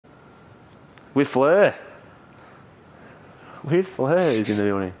With Flair. With Flair is in the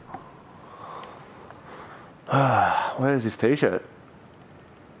building. Where's his t-shirt?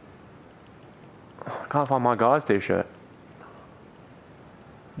 I can't find my guy's t-shirt.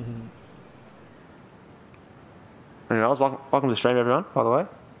 Anyway, welcome to the stream, everyone, by the way.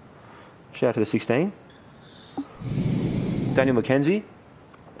 Shout out to the 16. Daniel McKenzie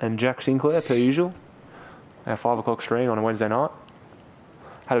and Jack Sinclair, per usual. Our 5 o'clock stream on a Wednesday night.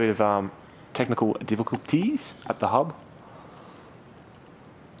 Had a bit of technical difficulties at the hub,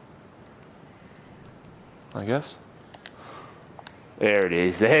 I guess. There it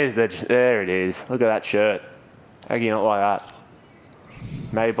is. There it is. Look at that shirt. How can you not like that?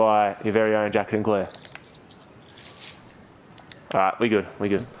 Made by your very own Jack Sinclair. Alright, we good.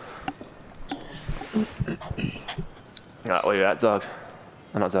 Alright, where you at, Doug?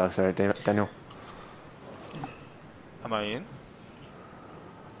 Oh, not Doug, sorry, Daniel. Am I in?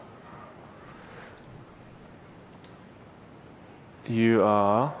 You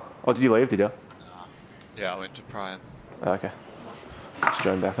are... Oh, did you leave, did you? Yeah, I went to Prime. Oh, okay. Just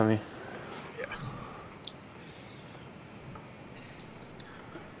join back on me. Yeah.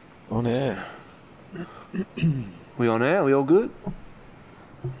 On air. We on air? We all good?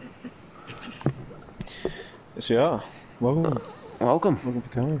 Yes, we are. Welcome. Welcome. Welcome for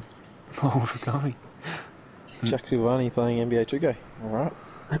coming. Welcome for coming. Jack Silvani playing NBA 2K. Alright.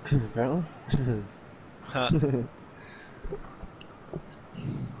 Apparently.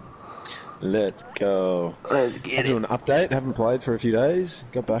 Let's go. Let's get I'll do an update. Haven't played for a few days.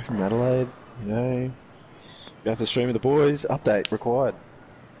 Got back from Adelaide. You know. Got to stream with the boys. Update required.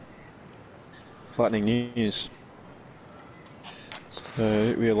 Frightening news.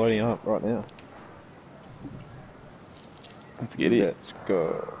 So we are loading up right now. Let's get it. Let's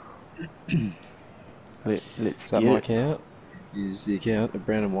go. Let's Is that my account? Is the account of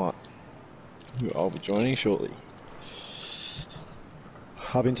Brandon White, who I'll be joining shortly.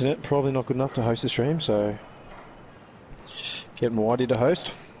 Hub internet probably not good enough to host the stream, so getting Whitey to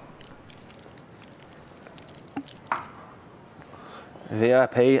host.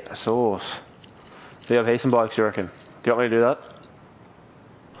 VIP sauce. VIP some bikes, you reckon? Do you want me to do that?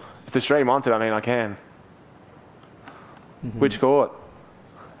 If the stream wants it, I mean, I can. Which court?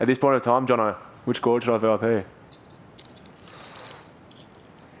 At this point of time, Jono, which court should I VIP?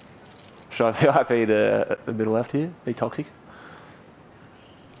 Should I VIP the middle left here? Be toxic?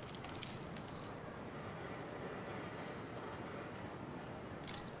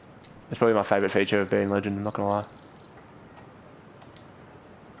 It's probably my favourite feature of being Legend, I'm not gonna lie.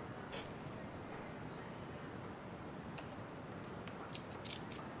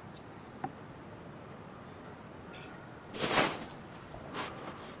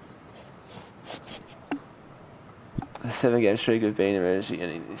 The 7-game streak of being emergency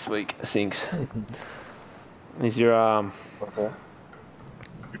ending this week sinks. Is your What's that?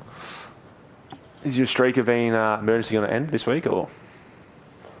 Is your streak of being emergency going to end this week, or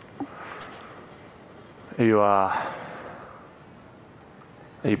are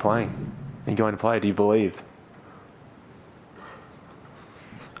you playing? Are you going to play? Do you believe?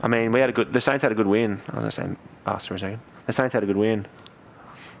 I mean, the Saints had a good win. I was saying, for a second. The Saints had a good win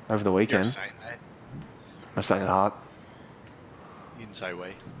over the weekend. You're saying that. I'm saying it hard. You can say we.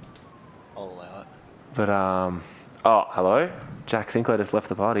 I'll allow it. But oh, hello. Jack Sinclair just left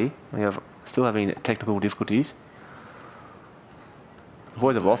the party. We have still having technical difficulties. The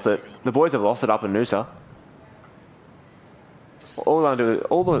boys have lost it. The boys have lost it up in Noosa. All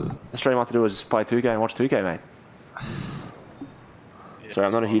the stream I have to do is play 2K and watch 2K, mate. Yeah, Sorry,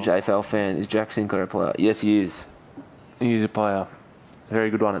 I'm not a huge AFL fan. Is Jack Sinclair a player? Yes, he is. He's a player. A very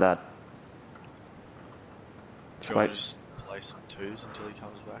good one at that. Do you want to just play some 2s until he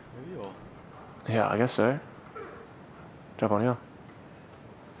comes back, maybe, or? Yeah, I guess so. Jump on here.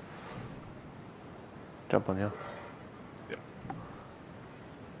 Jump on here. Yeah.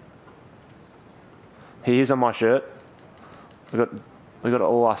 He is on my shirt. We got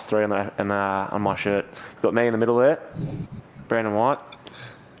all us three on my shirt. We've got me in the middle there. Brandon White,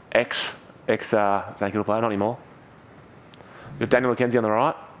 ex Zankill player, not anymore. We've got Daniel McKenzie on the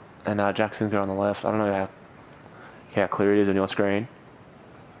right, and Jack Sinclair on the left. I don't know how clear it is on your screen.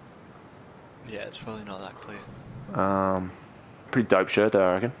 Yeah, it's probably not that clear. Pretty dope shirt though,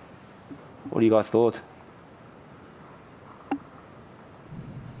 I reckon. What are you guys' thoughts?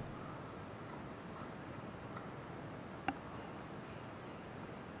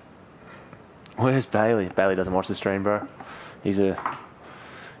 Where's Bailey? Bailey doesn't watch the stream, bro. He's a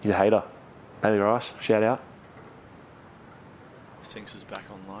hater. Bailey Rice, shout out. Thinks is back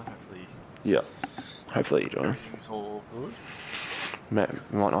online, hopefully. Yeah. Hopefully you join. Everything's all good. We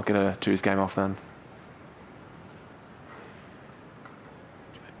might not get a Tuesday game off then.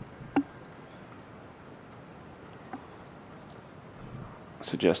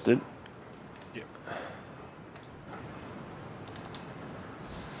 Suggested. Yep.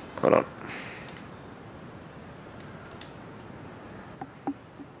 Hold on.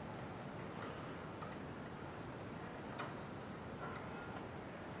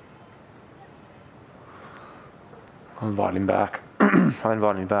 I'll invite him back. I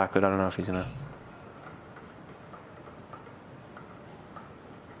invited him back, but I don't know if he's gonna.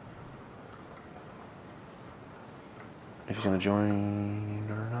 If he's gonna join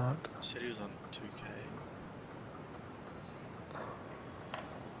or not. Said he was on 2K.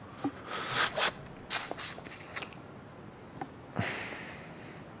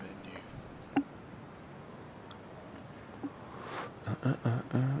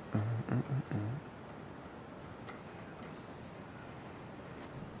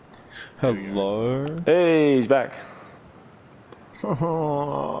 Hello. Hey, he's back.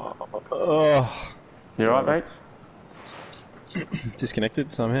 Oh, You alright, mate?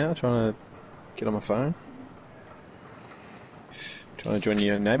 disconnected somehow. Trying to get on my phone. Trying to join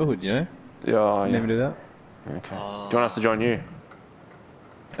your neighbourhood, you know. Yeah, Never yeah. do that. Okay. Do you want us to join you?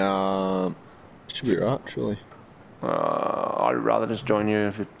 Should be right, surely. I'd rather just join you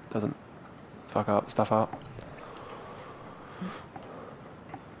if it doesn't fuck stuff up.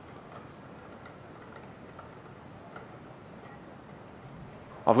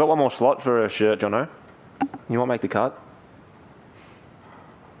 I've got one more slot for a shirt, Jono. You might make the cut.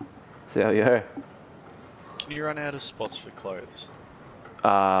 See how you go. Can you run out of spots for clothes?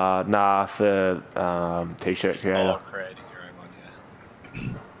 Nah, for t-shirt creator. Oh, creating your own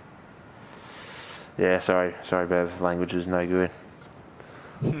one, yeah. Yeah, sorry, Bev. Language is no good.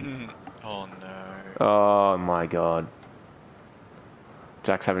 Oh no. Oh my god.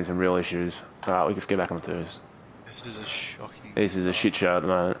 Jack's having some real issues. Alright, we just get back on the twos. This is a shocking This is a shit show at the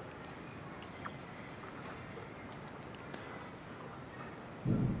moment.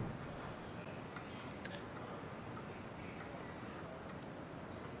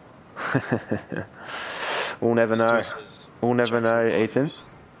 We'll never know. We'll never know, Ethan.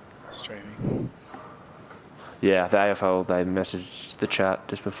 Streaming. Yeah, the AFL, they messaged the chat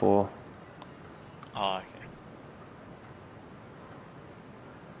just before. Oh, okay.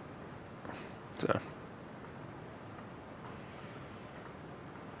 So.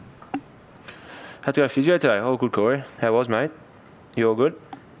 Had to go physio today. All good, Corey. How was, mate? You all good?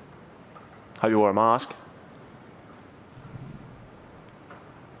 Hope you wore a mask.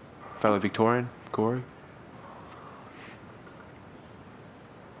 Fellow Victorian, Corey.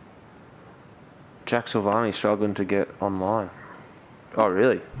 Jack Silvani struggling to get online. Oh,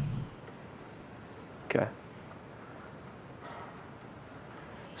 really? Okay.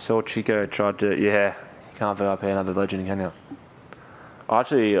 Saw Chico tried to... Yeah, you can't VIP another legend, can you?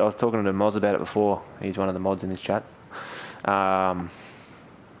 Actually, I was talking to Moz about it before. He's one of the mods in this chat. I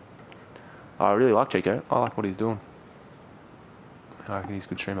really like Chico. I like what he's doing. I reckon he's a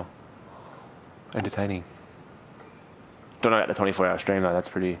good streamer. Entertaining. Don't know about the 24-hour stream though. That's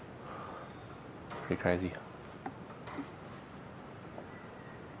pretty crazy.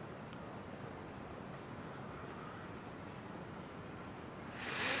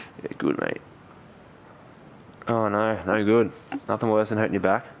 Yeah, good, mate. Oh no, no good. Nothing worse than hurting your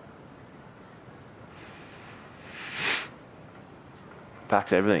back.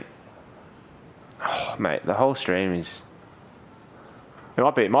 Back's everything. Oh, mate, the whole stream is. It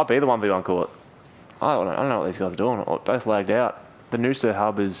might be the 1v1 court. I don't know what these guys are doing. Both lagged out. The Noosa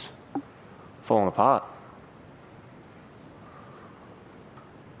hub is falling apart.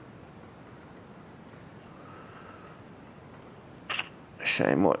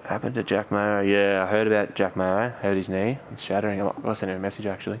 Shame what happened to Jack Mayo. Yeah, I heard about Jack Mayo. Hurt his knee. It's shattering. I sent him a message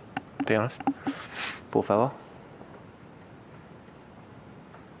actually, to be honest. Poor fella.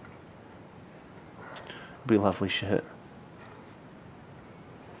 Be a lovely shirt.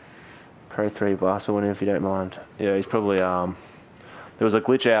 Pro 3 Barca winning if you don't mind. Yeah, he's probably there was a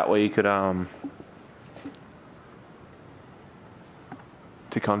glitch out where you could to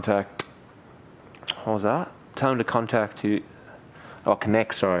contact, what was that? Tell him to contact to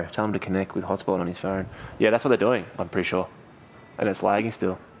connect, sorry. Tell him to connect with hotspot on his phone. Yeah, that's what they're doing, I'm pretty sure. And it's lagging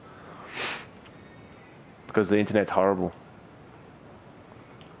still. Because the internet's horrible.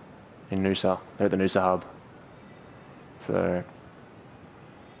 In Noosa. They're at the Noosa hub. So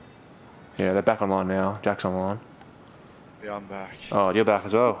yeah, they're back online now. Jack's online. Yeah, I'm back. Oh, you're back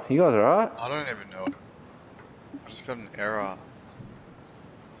as well. You guys alright? I don't even know. I just got an error.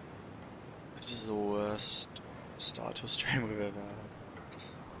 This is the worst start to a stream we've ever had.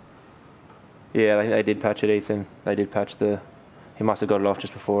 Yeah, they did patch it, Ethan. They did patch the... He must have got it off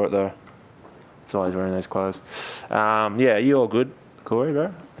just before it, though. That's why he's wearing those clothes. Yeah, you all good, Corey,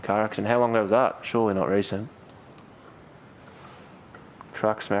 bro? The car accident. How long ago was that? Surely not recent.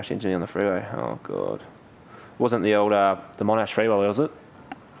 Truck smashed into me on the freeway. Oh, God. Wasn't the old, the Monash freeway, was it?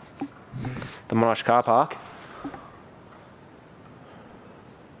 The Monash car park?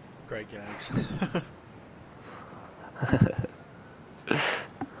 Great gags.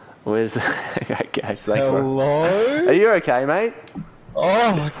 Where's the... Okay, thanks, bro. Hello? Are you okay, mate?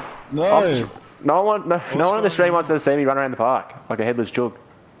 Oh, no. No one on the stream wants to see me run around the park like a headless jug.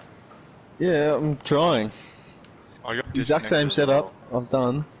 Yeah, I'm trying. I got Exact same disconnected as setup well. I've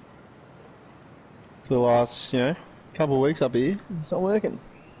done for the last, couple of weeks up here. It's not working.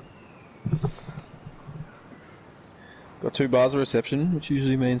 Got 2 bars of reception, which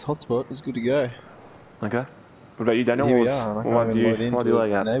usually means hotspot is good to go. Okay. What about you, Daniel? Here we are. I What can't do even load you into like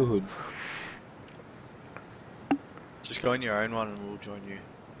the that? neighbourhood. Just go in your own one and we'll join you.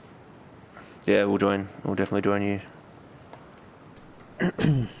 Yeah, we'll join. We'll definitely join you.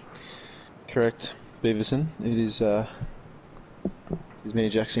 Correct, Beaverson. It is me,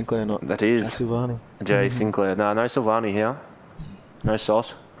 Jack Sinclair, not That is. Jack Silvani. Jay Sinclair. No Silvani here. No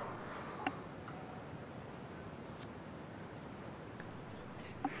sauce.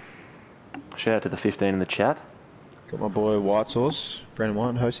 Shout out to the 15 in the chat. Got my boy White Sauce, Brandon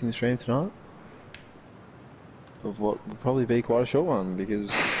White, hosting the stream tonight. Of what will probably be quite a short one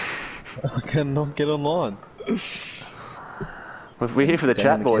because I cannot get online. We're here for the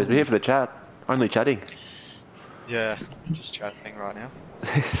chat, boys. We're here for the chat. Only chatting. Yeah, just chatting right now.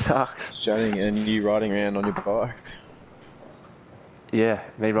 This sucks. Just chatting and you riding around on your bike. Yeah,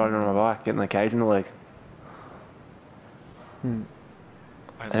 me riding on my bike, getting the K's in the leg. Only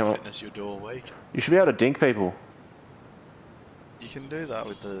Anyway. fitness you'll do all week. You should be able to dink people. You can do that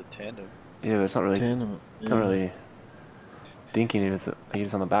with the tandem. Yeah, but it's not really. Tandem. It's not really dinking if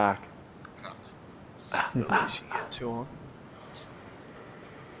it's on the back. At least you can get 2 on.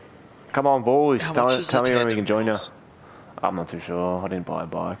 Come on, boys. How Tell much me does the when we tandem can join you. cost? I'm not too sure. I didn't buy a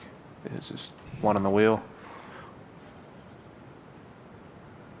bike. It's just one on the wheel.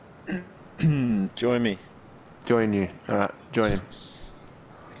 Join me. Join you. Alright, join him.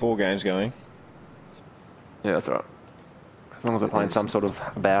 4 games going. Yeah, that's alright. As long as we're playing some sort of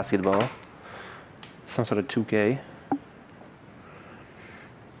basketball. Some sort of 2K.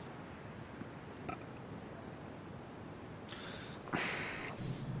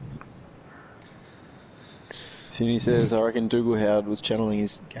 Finny says, I reckon Dougal Howard was channeling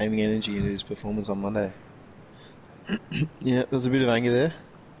his gaming energy into his performance on Monday. Yeah, there's a bit of anger there.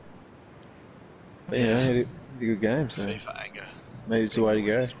 But yeah, he had a good game, so FIFA anger. maybe it's the way to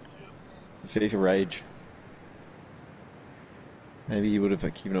go. FIFA rage. Maybe you would have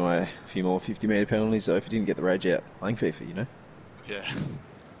given away a few more 50-metre penalties though if you didn't get the rage out playing FIFA, you know? Yeah.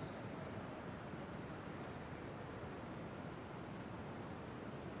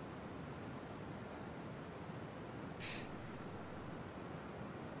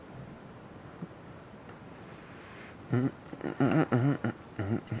 I'm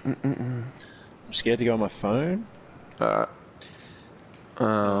scared to go on my phone. Alright.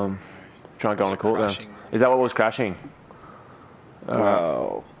 Try and go on the court then. Crashing. Is that what was crashing?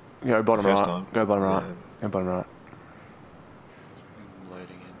 Wow. Go bottom First right. time. Go bottom right. Yeah. Go bottom right.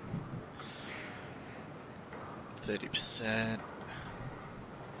 Loading in. 30%.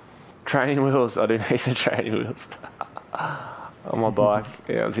 Training wheels. I do need some training wheels. On my bike.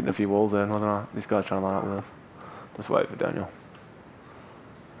 Yeah, I was hitting a few walls then, wasn't I? This guy's trying to line up with us. Just wait for Daniel.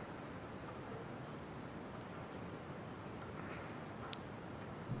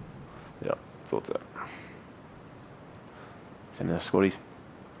 Yep, thought so. Send the squaddies.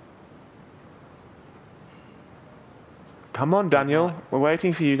 Come on, Daniel. We're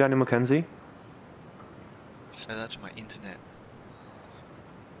waiting for you, Daniel McKenzie. Say that to my internet.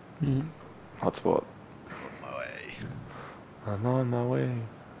 Hotspot. My way. I'm on my way.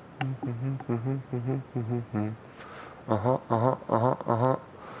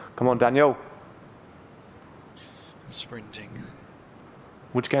 Come on, Daniel. I'm sprinting.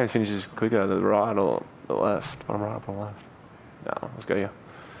 Which game finishes quicker, the right or the left? Bottom right or bottom left? No, let's go here.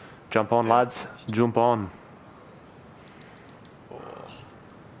 Jump on, lads. Jump on.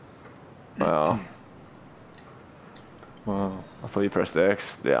 Wow. Wow. I thought you pressed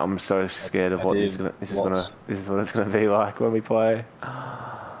X. Yeah, I'm so scared of what this is what it's gonna be like when we play.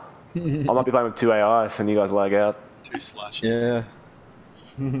 I might be playing with 2 AIs when you guys lag out. 2 slashes. Yeah.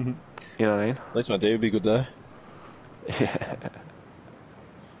 You know what I mean? At least my D would be good though. Yeah.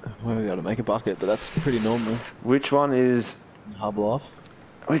 Well, we got to make a bucket, but that's pretty normal. Which one is Hub life.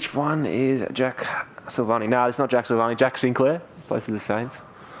 Which one is Jack Silvani? No, it's not Jack Silvani. Jack Sinclair, plays for the Saints.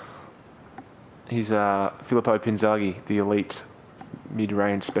 He's Filippo Pinzaghi, the elite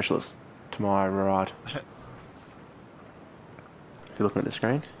mid-range specialist, to my right. If you're looking at the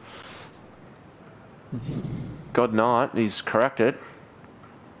screen. God Knight, he's corrected.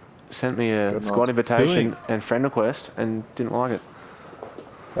 Sent me a God squad Knight's invitation doing. and friend request and didn't like it.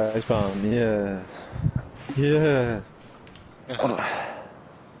 Facepalm, yes. Yes. Golly, mate.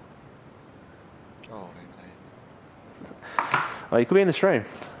 Oh, you could be in the stream.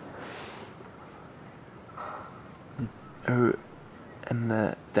 Oh,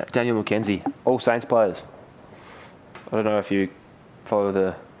 and Daniel McKenzie, all Saints players. I don't know if you follow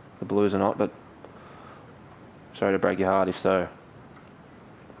the Blues or not, but sorry to break your heart if so.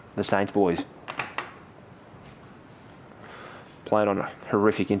 The Saints boys. Playing on a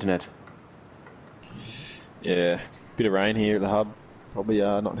horrific internet. Yeah. Bit of rain here at the hub. Probably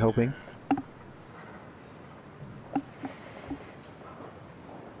not helping.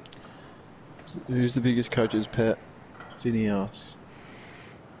 Who's the biggest coach's pet? Finney asks.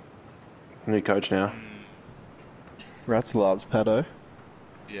 New coach now. Rats loves Pato.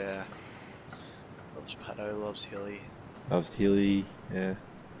 Yeah. Loves Pato, loves Hilly. Loves Healy, yeah.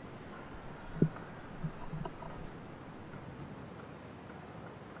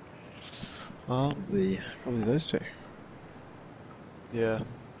 Probably those two. Yeah.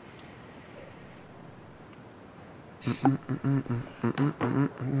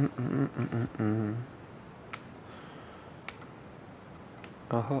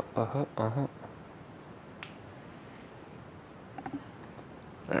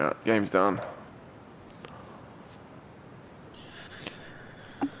 Alright, game's done.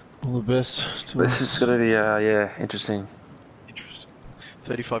 All the best to This us. is gonna be, yeah, interesting. Interesting.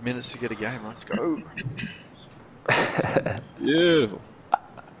 35 minutes to get a game. Let's go. Beautiful.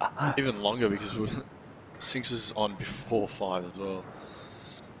 Even longer because Sinks was on before 5 as well.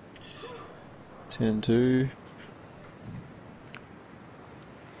 10-2.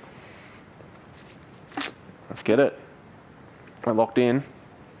 Let's get it. I'm locked in.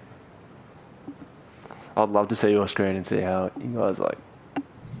 I'd love to see your screen and see how you guys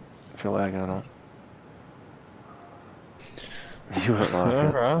feel like or not. You won't like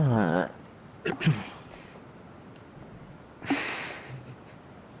it. Alright.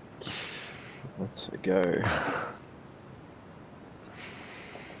 Let's go.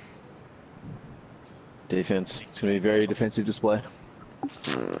 Defense. It's going to be a very defensive display.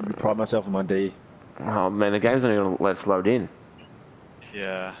 I pride myself on my D. Oh man, the game's not even gonna let us load in.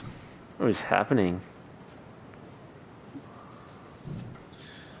 Yeah. What is happening?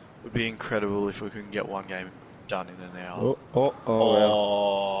 It would be incredible if we could get one game done in an hour.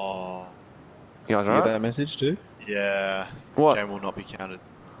 Wow. You guys You get alright? that message too? Yeah. What? Game will not be counted.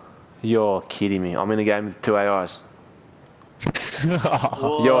 You're kidding me. I'm in a game with 2 AIs.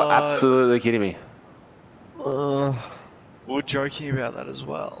 What? You're absolutely kidding me. We're joking about that as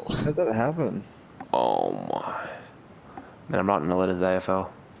well. How's that happen? Oh my. Man, I'm writing a letter to the AFL.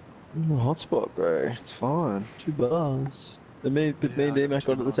 I'm in the hotspot, bro. It's fine. 2 bars. Me and D-Mac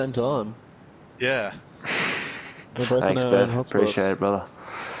got it at the same time. Yeah. We're both Thanks, in our own Beth. hotspots. Appreciate it, brother.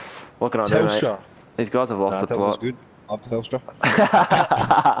 What can I do, mate? Telstra. These guys have lost the Telstra's plot. good. Love Telstra.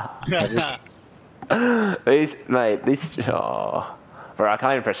 Bro, I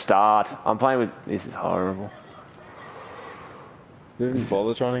can't even press start. I'm playing with, this is horrible. Didn't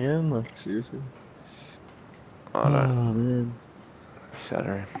bother trying again? Like, seriously? I don't, Oh, man.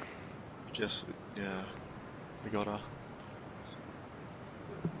 shattering. Guess, yeah. We got a...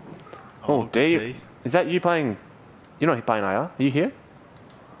 Oh, good D. Is that you playing? You're not playing AR? Are you here?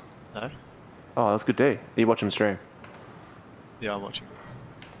 No? Oh, that's good D. Are you watching the stream? Yeah, I'm watching.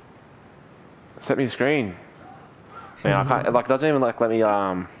 Set me a screen. Man, I can't, it doesn't even let me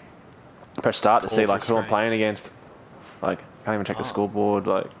press start to Call see for who I'm screen. playing against. Can't even check the scoreboard.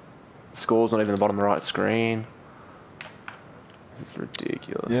 Score's not even the bottom of the right screen. This is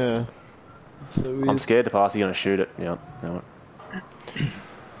ridiculous. Yeah. So weird. I'm scared to pass. You're gonna shoot it. Yeah. No.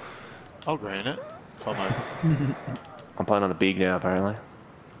 I'll green it. If I'm open. I'm playing on a big now apparently.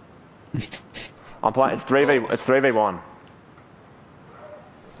 I'm playing. It's 3v. It's 3v1.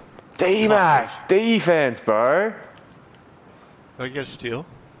 D-Mac! Defense, bro! Did I get a steal?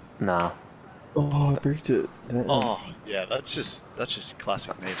 Nah. Oh, I bricked it. Damn. Oh, yeah, that's just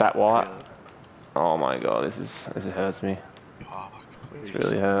classic me. Fat white. Oh my god, this hurts me. Oh, please. This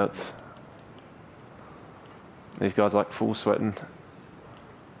really hurts. These guys are full sweating.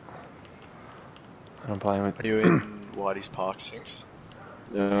 And I'm playing with. Are you in Whitey's Park, Sinks?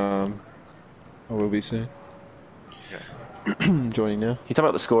 I will be soon. Okay. Joining now. You talk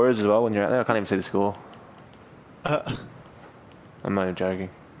about the scorers as well when you're out there. I can't even see the score. I'm not even joking.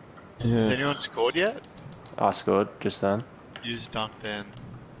 Yeah. Has anyone scored yet? I scored just then. You just dunked then.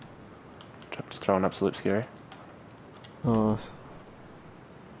 Just throwing absolute scary. Oh,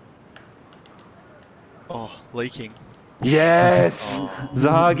 Oh, leaking. Yes, Oh.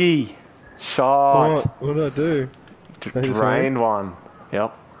 Zagi, shot, what did I do? Say the drained one.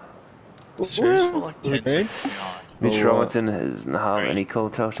 Yep. Serious for like Was it 10 green? seconds behind. Mitch Oh, Robinson doesn't have Green. any call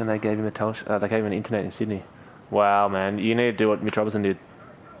touch, and they gave him a touch. They gave him an internet in Sydney. Wow, man, you need to do what Mitch Robinson did.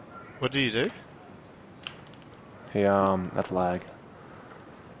 What do you do? That's lag.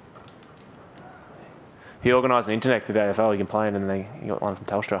 He organised an internet through the AFL. You can play it, and then he got one from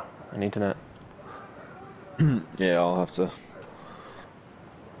Telstra, an internet. Yeah, I'll have to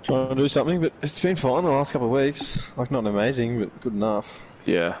try and do something, but it's been fine the last couple of weeks. Like, not amazing, but good enough.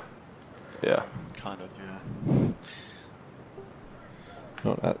 Yeah, yeah. Kind of, yeah.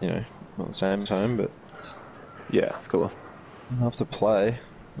 Not at, not the same time, but Yeah, cool. enough to play,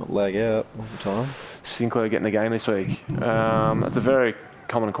 not lag out all the time. Sinclair getting the game this week. That's a very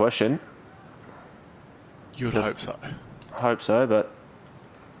common question. You would hope so. I hope so, but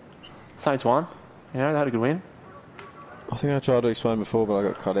Saints won. You know, they had a good win. I think I tried to explain before, but I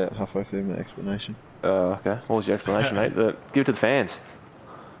got cut out halfway through my explanation. Okay. What was your explanation, mate? But give it to the fans.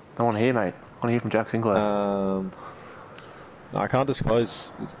 Don't want to hear, mate. I want to hear from Jack Sinclair. No, I can't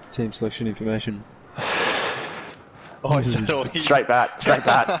disclose the team selection information. Oh, is that all you... Straight bat. Straight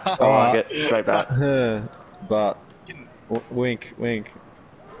bat. I like it. Straight bat. But Didn't- wink. Wink,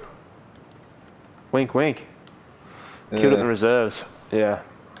 wink. Killed it in the reserves. Yeah.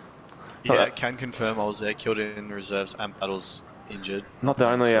 Yeah, can confirm I was there, killed it in the reserves and battles injured. Not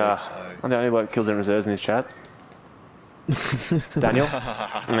the only So- not the only bloke kills in reserves in this chat. Daniel?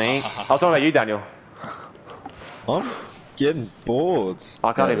 Me? I was talking about you, Daniel. I'm getting bored.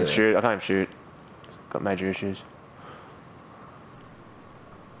 I can't out even there. shoot. I can't even shoot. Got major issues.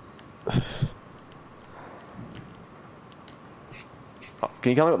 Oh,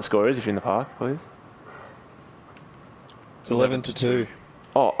 can you tell me what the score is if you're in the park, please? It's 11-2.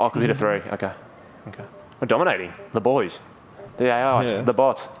 Oh, I could hit a 3. Okay. Okay. We're dominating. The boys. The AI. Yeah. The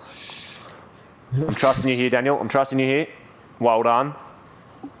bots. I'm trusting you here, Daniel. I'm trusting you here. Well done.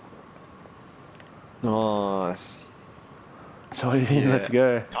 Nice. So Yeah. let's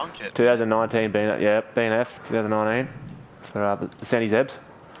go. Dunk it. 2019 BNF 2019 for the Sandy Zebs.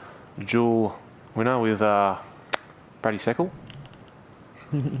 Dual winner with Brady Seckle.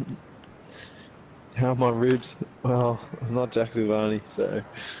 How are my ribs? Well, I'm not Jack Silvani, so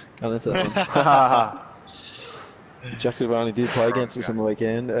can't answer that one. Jack Silvani did play against us on the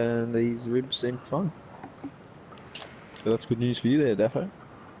weekend, and these ribs seemed fine. So that's good news for you there, Daffo.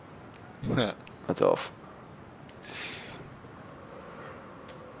 That's off.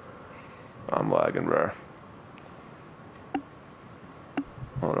 I'm lagging, bro.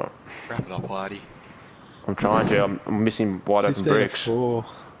 Hold on. Wrap it up, Whitey. I'm trying to. I'm missing wide open bricks. 16-4.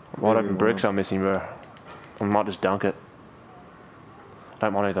 Wide open bricks I'm missing, bro. I might just dunk it.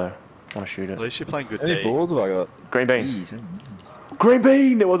 Don't want to, though. I want to shoot At it. least you're playing good How many D. balls have I got? Green bean. Jeez, I'm missed. Green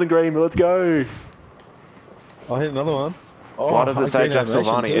bean! It wasn't green, but let's go. I hit another one. Oh, Why does it say green Jack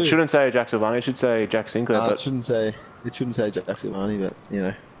animation Silvani? too. It shouldn't say Jack Silvani. It should say Jack Sinclair. It But shouldn't say Jack Silvani, but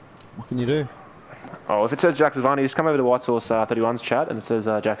what can you do? oh, if it says Jack Silvani, just come over to White Source 31's chat and it says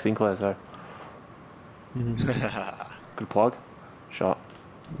Jack Sinclair. So good plug. Shot.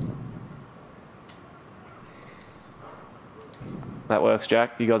 That works,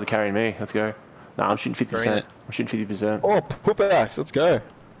 Jack. You guys are carrying me. Let's go. No, I'm shooting 50%. Green it. I'm shooting 50%. Oh, putbacks. Let's go.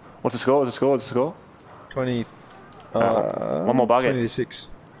 What's the score? What's the score? What's the score? 20. One more bucket. 20-6.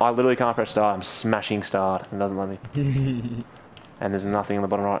 I literally can't press start. I'm smashing start. It doesn't let me. And there's nothing on the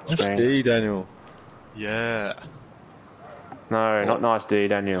bottom right screen. That's D, Daniel. Yeah. No, not nice D,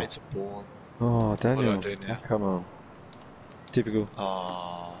 Daniel. It's a ball. Oh, Daniel. What do I do now? Oh, come on. Typical.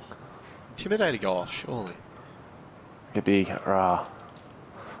 Oh. Intimidator go off, surely. Get big. Rah.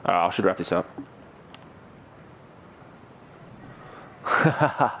 I should wrap this up.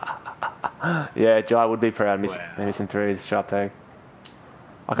 Yeah, Jai would be proud missing threes. Sharp tag.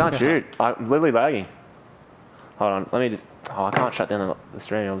 I can't shoot. I'm literally lagging. Hold on. Let me just... Oh, I can't shut down the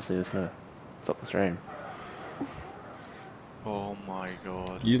stream. Obviously, it's going to stop the stream. Oh my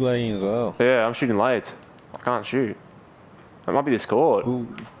god. You lagging as well. Yeah, I'm shooting late. I can't shoot. It might be the score. Ooh.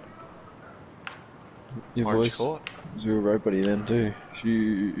 Your Orange voice court. is real robot-y then too.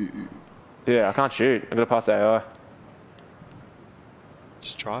 Shoot. Yeah, I can't shoot. I've got to pass the AI.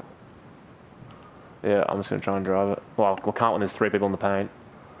 Just try it. Yeah, I'm just going to try and drive it. Well, we can't when there's 3 people in the paint.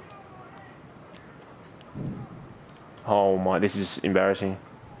 Oh my, this is embarrassing.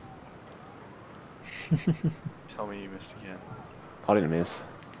 Tell me you missed again. I didn't miss.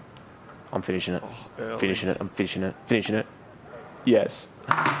 I'm finishing it. Oh, early. Finishing it. I'm finishing it. Finishing it. Yes.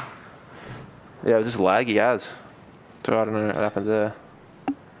 Yeah, it was just laggy as. So I don't know what happened there.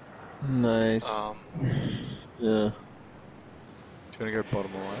 Nice. Yeah. Do you want to go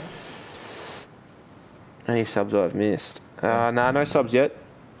bottom left? Any subs I've missed? Nah, no subs yet.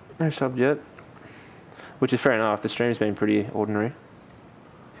 No subs yet. Which is fair enough. The stream's been pretty ordinary.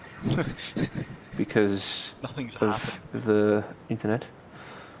 Because Nothing's of happened. the internet.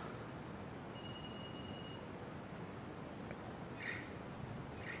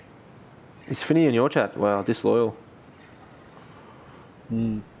 Is Finney in your chat? Wow, disloyal.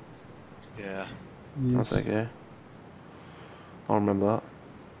 Mm. Yeah. That's okay. I'll remember that.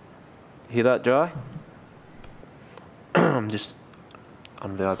 Hear that, Jai? I'm just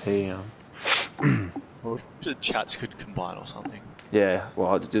on VIP. Well, if the chats could combine or something. Yeah,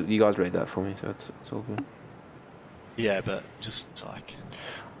 well, you guys read that for me, so it's all good. Yeah, but just like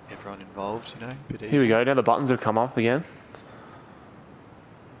everyone involved, you know, a bit easier. Here we go. Now the buttons have come up again.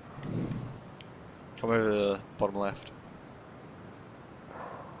 Come over to the bottom left.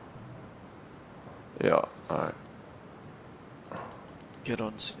 Yeah, alright. Get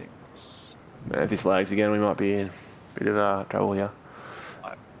on 6. If this lags again, we might be in a bit of trouble here.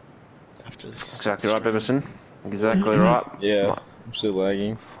 After Exactly right, Beverson. Exactly right. Yeah. I'm still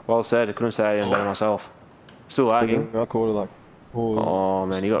lagging. Well said. I couldn't say it any better myself. Still lagging. I called it like. Oh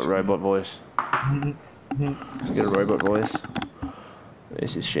man, you got robot voice. You got a robot voice.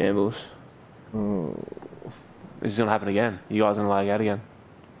 This is shambles. Oh. This is gonna happen again. You guys are gonna lag out again.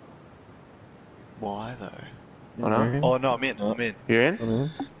 Why though? I know. Oh no, I'm in. I'm in. You're in?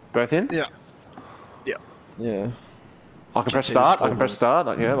 Both in? Yeah. Yeah. Yeah. I can press see the start. I can press scoreboard. start.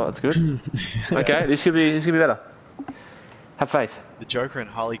 Like, yeah, well, that's good. Okay, this could be better. Have faith. The Joker and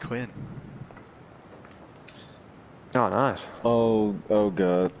Harley Quinn. Oh, nice. Oh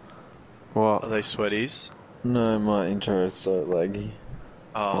god. What? Are they sweaties? No, my intro is so laggy.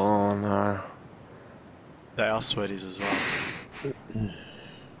 Oh, Oh no. they are sweaties as well.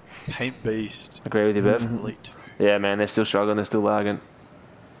 Paint Beast. Agree with you, Bev. Elite. Yeah, man, they're still struggling. They're still lagging.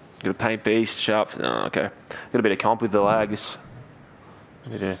 Got a paint beast, sharp. Oh, okay. Got a bit of comp with the lags.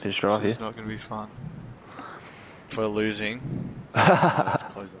 Bit of strife This here. is not going to be fun. If we're losing, I have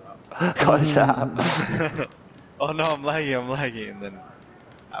to close it up. Close up. Oh no, I'm lagging, and then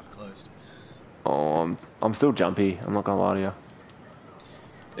app closed. Oh, I'm still jumpy. I'm not gonna lie to you.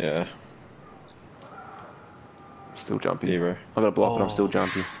 Yeah. I'm still jumpy. Yeah, bro. I got a block, but I'm still Oh.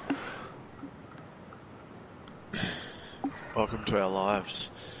 jumpy. Welcome to our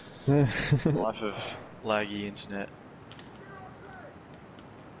lives. Life of laggy internet.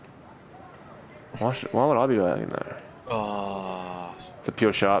 Why would I be lagging though? Oh, It's a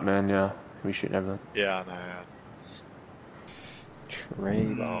pure shot, man. Yeah, we shooting everything. yeah, I know. Tray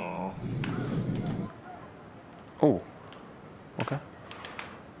ball. Oh. Okay.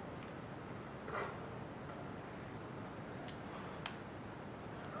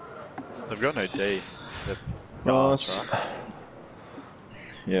 They've got no D. They're Oh, guards, it's- right?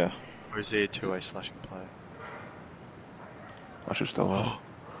 Yeah. Or is he a two-way slashing player? I should still lag.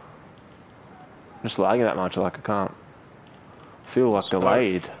 I'm just lagging that much, like I can't feel like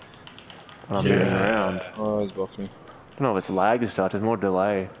delayed when I'm moving around. Oh, he's blocked me. I don't know if it's lag as such, it's more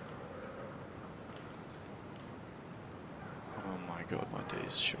delay. Oh my god, my D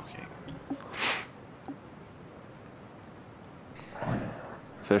is shocking.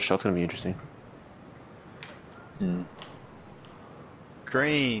 First shot's gonna be interesting. Hmm.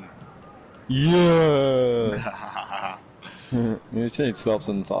 Green! Yeah. You just need stops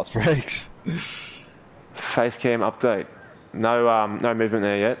and fast breaks. Face cam update. No no movement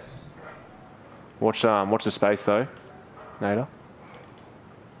there yet. Watch the space though. Nader.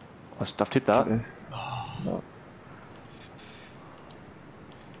 I've tipped that. No.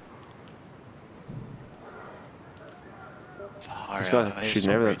 Far This out, guy's I need to shooting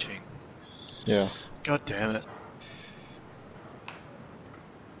stop everything. reaching. Yeah. God damn it.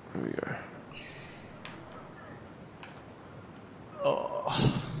 Here we go.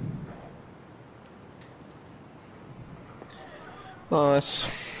 Oh. Nice.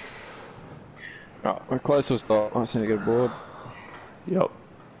 Right, we're close to a stop. I just need to get a board. Yep.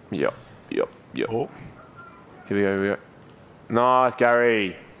 Yep. Yep. Yep. Oh. Here we go, here we go. Nice,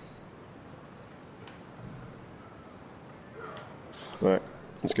 Gary. Right.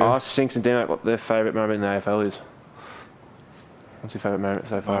 Let's go. Ask Sinks and Dino what their favourite moment in the AFL is. What's your favourite moment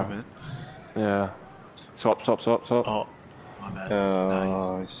so far? Moment. Yeah. Swap. Oh. My bad.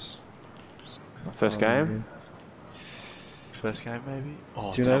 Nice. Nice. First game? first game maybe.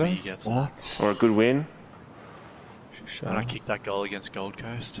 Oh, Do you tell know me that? he gets What? Or a good win. And I kicked that goal against Gold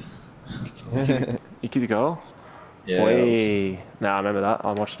Coast. You kicked a goal? Yeah. Wee. Nah, I remember that.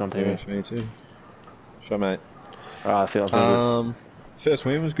 I watched it on TV. Yeah, me too. Sure, mate. I feel it's really First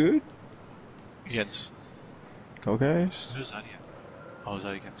win was good. Against... Gold Coast. Who was that against? Oh, was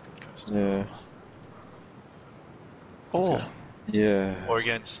that against Gold Coast? Yeah. Oh. Yeah. Or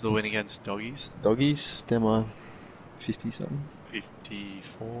against the win against Doggies? Doggies. Them on 50 something.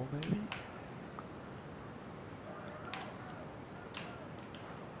 54 maybe?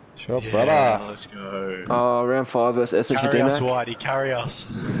 Sure, Yeah, brother. let's go. Oh, round 5 versus Essendon Carry us, Dinner. Whitey, carry us.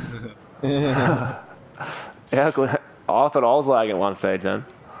 How good. I thought I was lagging at one stage then.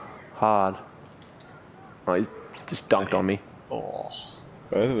 Hard. Oh, he just dunked on me. Oh,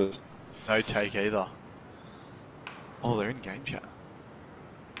 Both of us. no take either. Oh, they're in game chat.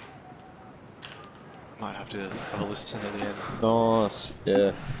 Might have to have a listen at the end. Nice.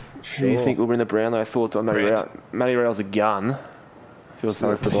 Yeah. Who do you think will win the Brownlow? Thoughts on Matty Rowell? Matty Rowell's a gun. Feels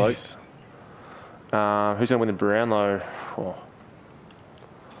sorry for the bloke. Who's going to win the Brownlow? Oh.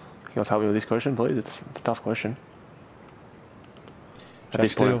 You guys help me with this question, please? It's a tough question. At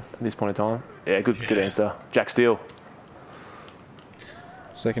this point in time. Yeah, good answer. Jack Steele.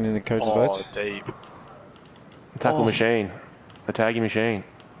 Second in the coach's Oh, votes. deep. Tackle machine. The tagging machine.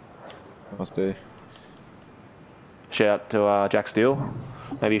 Must do. Shout out to Jack Steele.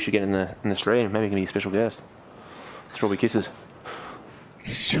 Maybe you should get in the stream. Maybe he can be a special guest. Strawberry Kisses.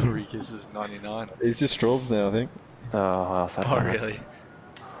 Strawberry Kisses 99. He's just Straubs now, I think. Oh, sad. Oh, really?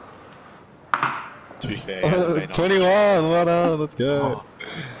 To be fair, he hasn't been on 21, well done, let's go. Oh,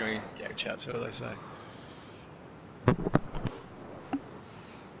 green game chat, see what they say.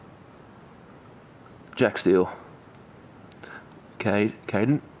 Jack Steele.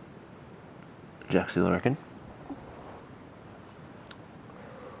 Caden. Jack Steele, I reckon.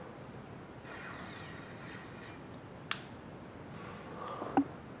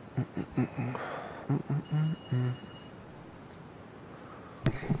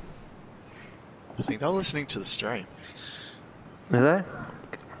 I think they're listening to the stream. Are they?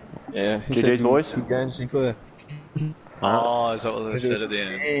 Yeah, GG's, boys. Good game, Sinclair. Oh, is that what they said at the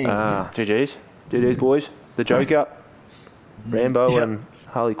end? GG's. GG's, boys. The Joker. Rambo Yep. and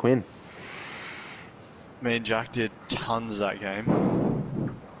Harley Quinn. Me and Jack did tons that game.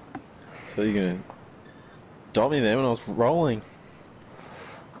 So you're going to dot me there when I was rolling.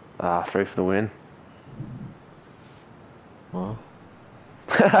 3 for the win. Wow.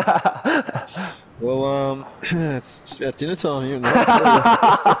 Well, it's just about dinner time here.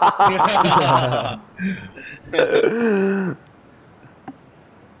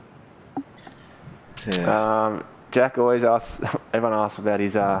 Yeah. Jack always asks, everyone asks about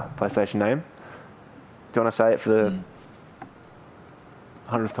his PlayStation name. Do you want to say it for the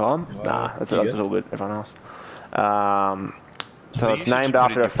 100th time? Nah, that's all good. Everyone asks. So it's named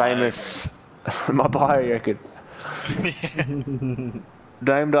after a famous... my bio record.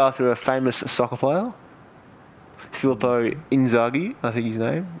 Named after a famous soccer player. Filippo Inzaghi, I think his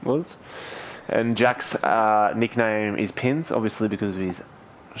name was. And Jack's nickname is Pins, obviously because of his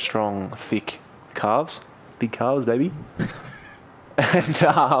strong, thick calves. Big calves, baby. And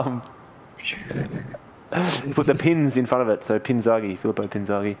put the pins in front of it, so Pinzaghi, Filippo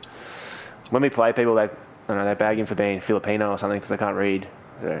Pinzaghi. When we play people, they bag him for being Filipino or something because they can't read.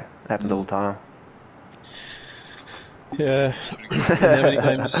 So it happens all the time. Yeah. The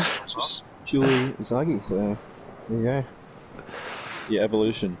nickname's just purely Zaggy, so there you go. The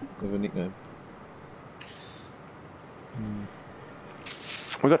evolution of a nickname.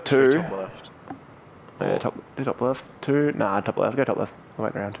 We got 2. Top left. Yeah, top left. 2. Nah, top left. Go top left. I'm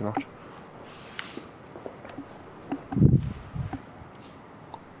waiting around too much.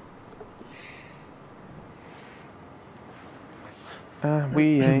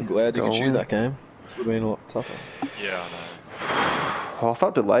 We ain't glad you could shoot going. that game. This would have been a lot tougher. Yeah, I Oh, I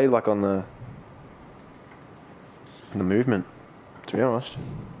felt delayed, like on the movement. To be honest.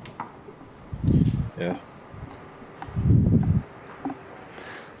 Yeah.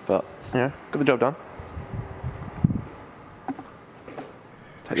 But yeah, got the job done.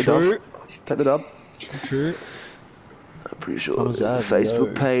 Take the True. dub. Take the dub. True. I'm pretty sure Thumbs the up,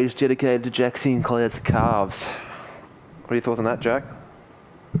 Facebook yo. page dedicated to Jack Sinclair's calves. What are your thoughts on that, Jack?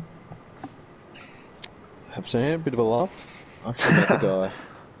 Have seen it, a bit of a laugh. Actually met the guy.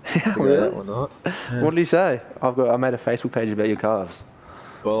 Really? That one night. Yeah. What did he say? I made a Facebook page about your calves.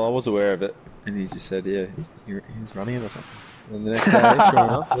 Well, I was aware of it, and he just said, yeah, he was running it or something. And the next day, sure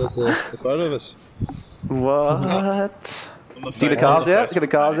enough, there's a photo of us. What? On the Get the calves out? Get the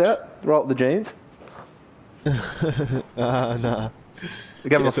calves page. out? Roll up the jeans? Nah.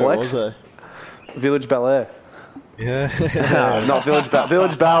 Give him a Guess where it was flex. though? Village Bel Air. Yeah. Not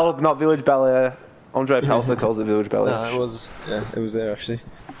Village Bell, not Village Bel Air. Andre Palser calls it Village Bel Air. No, it was. Yeah, it was there actually.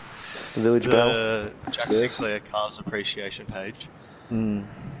 Village Bell. The Jack Yes. Sinclair Cars Appreciation page. Mm.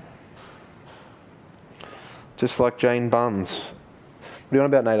 Just like Jane Buns. What do you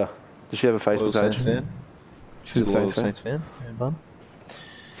want about Nada? Does she have a Facebook Loyal page? Saints fan. She's a loyal Saints fan. Jane Bun.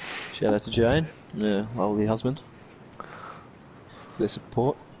 Shout out to Jane. Yeah, lovely husband. Their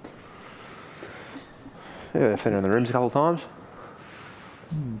support. Yeah, I've seen her in the rooms a couple of times.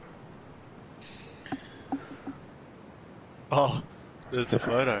 Oh, there's a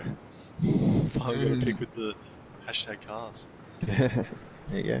photo. I got a pic with the hashtag cars. There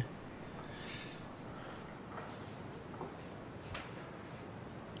you go.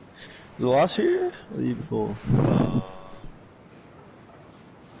 Was it last year or the year before?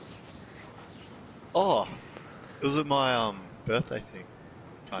 Oh, it was at my birthday thing,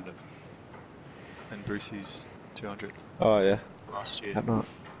 kind of. And Brucey's 200 Oh yeah. last year. How not?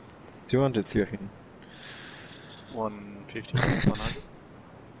 200th, you reckon? 150, 100,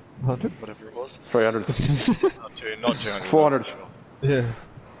 100? whatever it was. 300. Not 200. 400. that's for sure. Yeah.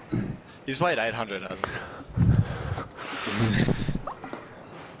 He's weighed 800, hasn't he?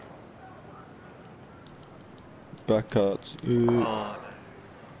 Back cuts. Ooh. Oh,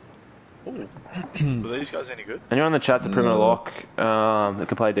 no. Ooh. Were these guys any good? Anyone in the chat's a perimeter No. lock that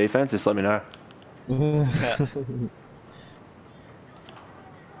can play defense, just let me know. Yeah.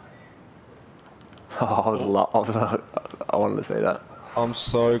 Oh, I wanted to see that. I'm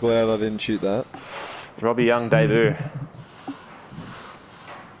so glad I didn't shoot that. Robbie Young debut.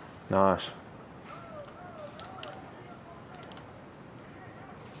 Nice.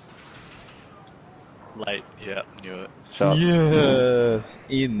 Late, yeah, knew it. Shut up. Yes!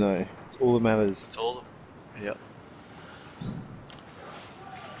 In though. It's all that matters. It's all. Yep.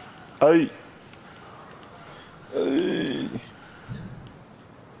 Hey. Hey.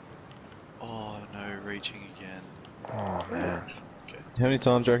 Oh no, reaching again. Oh man. Okay. How many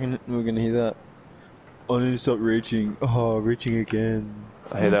times do you reckon we're gonna hear that? I need to stop reaching. Oh, reaching again.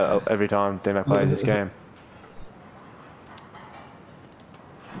 I hear that every time D-Mac plays this game.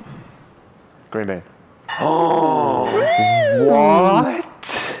 Green bean. Oh,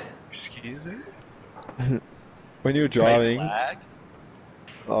 what? Excuse me? When you were Fake driving, lag?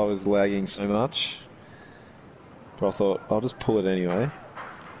 I was lagging so much. But I thought, I'll just pull it anyway.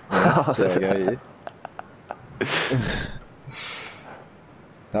 Yeah, see how I go here.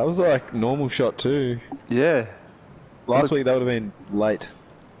 That was like normal shot too. Yeah. Last week that would have been late,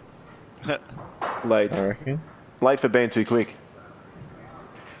 Late. I reckon. Late for being too quick.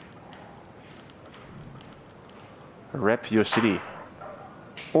 Rep your city.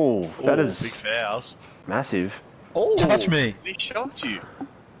 Oh, that Ooh, is big fouls. massive. Oh, Touch me. He shoved you.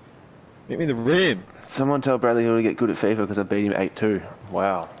 Hit me the rim. Someone tell Bradley he'll get good at FIFA because I beat him 8-2.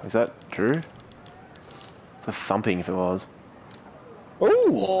 Wow. Is that true? It's a thumping if it was.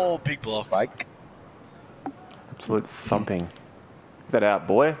 Oh, Oh, big blocks. spike. Absolute thumping. Get that out,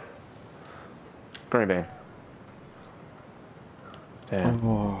 boy. Green bean. Damn.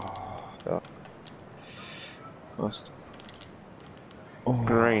 Oh, that. Nice. Oh.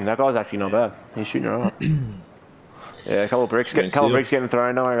 Green. That guy's actually not bad. He's shooting alright. Yeah, a couple of bricks. Green Couple of seal. bricks getting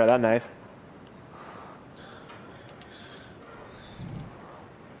thrown. Don't worry about that, Nave.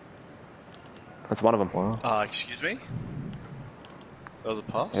 That's one of them. Wow. Excuse me? That was a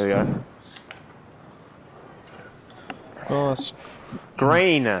pass? There we go. Nice.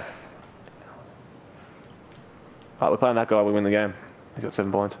 Green. Alright, we're playing that guy. We win the game. He's got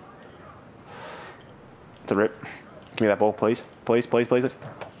 7 points. It's a rip. Give me that ball, please. Please, please, please.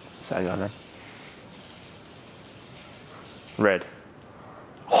 Sad guy, man. Red.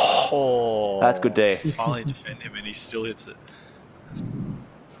 Oh. That's good D. Finally defend him and he still hits it.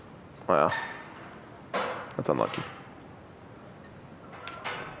 Wow. That's unlucky.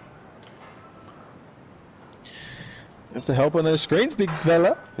 You have to help on those screens, big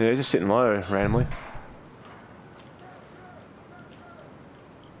fella. Yeah, he's just sitting low randomly.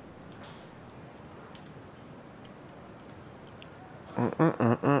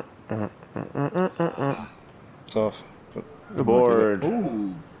 It's off. Good board.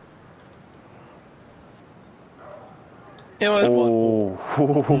 Ooh. Yeah,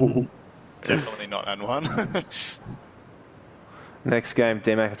 Oh. definitely not and one. Next game,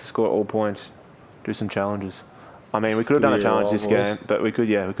 D-Mac has to score all points. Do some challenges. I mean, we could have done a Be here a challenge while, this boys. game, but we could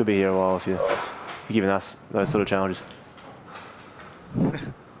be here a while if you're giving us those sort of challenges.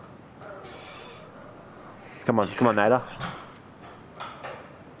 Come on, Nada.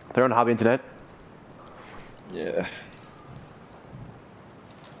 They're on hub internet. Yeah.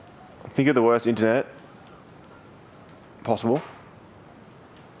 Think of the worst internet possible.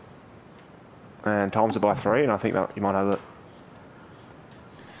 And times it by 3, and I think that you might have it.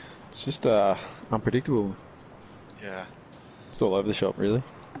 It's just unpredictable. Yeah. It's all over the shop, really.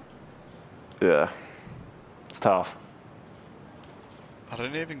 Yeah. It's tough. I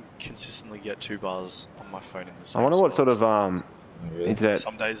don't even consistently get 2 bars on my phone in the same I wonder what sort spots. of Really? internet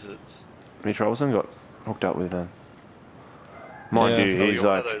Some days it's Mitch Robertson got hooked up with then. Mind Yeah. you, probably he's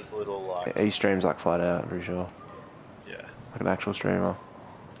one like, of those little like he streams like flat out, I'm pretty sure. yeah. Like an actual streamer.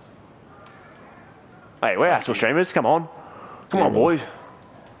 Hey, we're actual streamers, come on. Come on, Yeah. boys.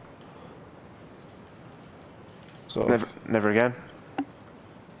 So, Never again.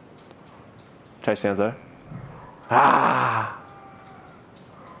 Chase downs though. Ah!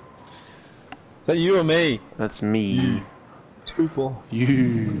 is that you or me? That's me. Tuple.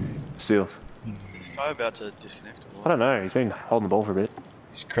 You. Still. Is this guy about to disconnect or I what? don't know, he's been holding the ball for a bit.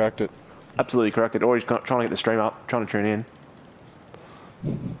 He's cracked it. Absolutely correct it. Or he's trying to get the stream up, trying to tune in.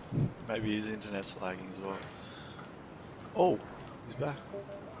 Maybe his internet's lagging as well. Oh, he's back.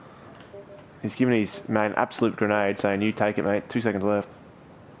 He's giving his mate an absolute grenade, saying, you take it, mate. 2 seconds left.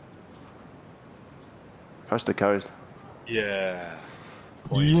 Coast to coast. Yeah.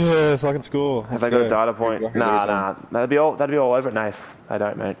 Points. Yeah, fucking score. Have Let's they got a go. data point? Back every Nah. time. That'd be all over it, Nath. They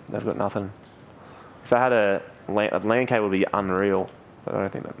don't, mate. They've got nothing. If they had a LAN cable, would be unreal. But I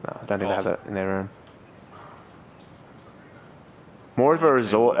don't think they have that in their room. More of a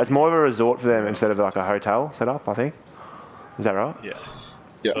resort. It's more of a resort for them instead of like a hotel setup, I think. Is that right? Yeah.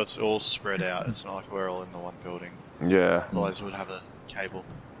 Yep. So it's all spread out. It's not like we're all in the one building. Yeah. Otherwise, we'd have a cable.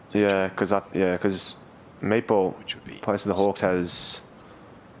 Yeah, because Meatball, Which would be Place of the Hawks, has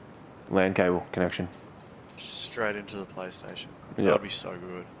LAN cable connection. straight into the PlayStation. Yep. That'd be so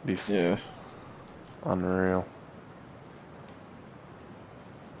good. Be Yeah. unreal.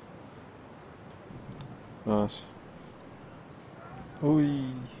 Nice. Oi.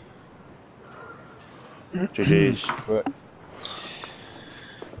 GG's. Right.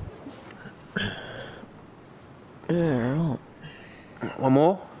 Yeah, right. One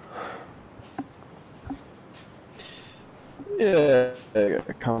more? Yeah,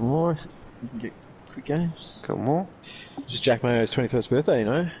 a couple more. You can get quick games. Couple more? Just Jack Mayo's 21st birthday, you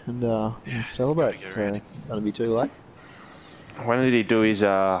know, and celebrate. gotta get So, ready. gonna be too late. When did he do his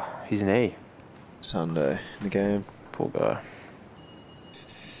knee? Sunday in the game. Poor guy.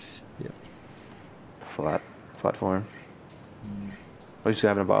 Yep. Flat for him. We're just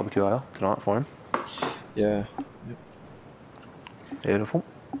having a barbecue tonight for him. Yeah. Beautiful.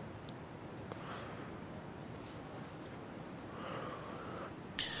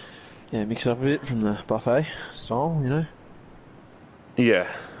 Yeah, mix it up a bit from the buffet style, you know. Yeah.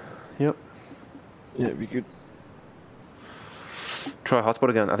 Yep. Yeah, it'd be good. Try hotspot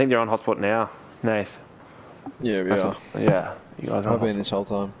again. I think they're on hotspot now, Nath. Yeah, we That's are. Yeah, you guys are on I've been hotspot. this whole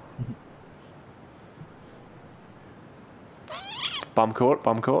time. Bum court.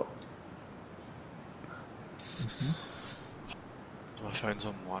 My phone's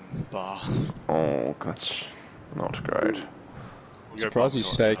on 1 bar. Oh, that's not great. We'll go Surprised you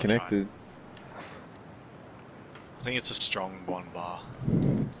bottom stay court, I'll try. connected. I think it's a strong 1 bar.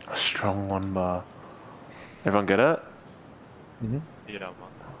 A strong 1 bar. Everyone get it? Mm-hmm. Yeah, I'm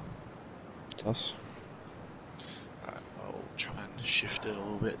on that. It's us. Alright, I'll try and shift it a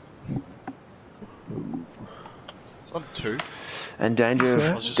little bit. It's on 2. And danger of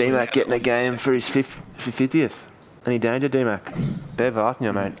Fair. DMAC getting a game for his 50th. Any danger, DMAC? Bev asking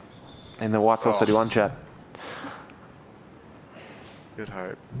you, mate. In the White Sox 31 chat. Good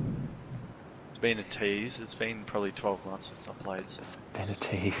hope. It's been a tease. It's been probably 12 months since I played, so Been a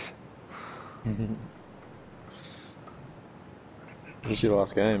tease. What's your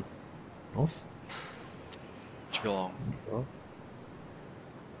last game? Off? Geelong. Well.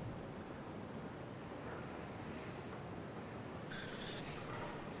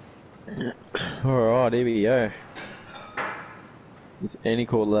 Alright, here we go. With any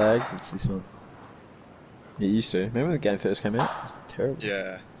chord lags, it's this one. It used to. Remember when the game first came out? It was terrible.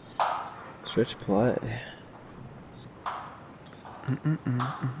 Yeah. Stretch play.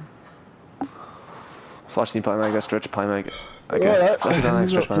 Slicing playmaker, stretch playmaker. Okay. Alright. Slicing playmaker,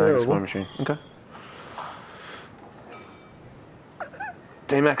 stretch Not playmaker, terrible. scoring machine. Okay.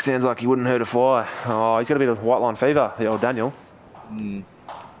 DMAC sounds like he wouldn't hurt a fly. Oh, he's got a bit of white line fever, the old Daniel. Mm.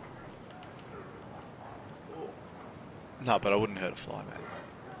 No, but I wouldn't hurt a fly, mate.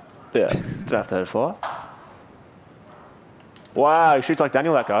 Yeah, didn't have to hurt a fly. Wow, he shoots like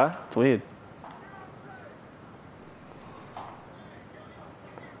Daniel, that guy. It's weird.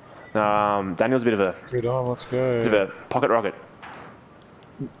 Daniel's a bit of a Good on, let's go. bit of a pocket rocket.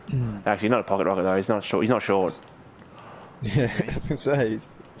 Actually, not a pocket rocket though. He's not short. He's not short. Yeah, I was gonna say.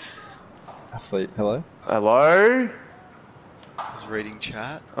 Athlete, hello? Hello. He's reading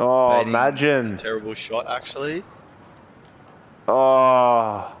chat. Oh, Baiting imagine. a terrible shot, actually.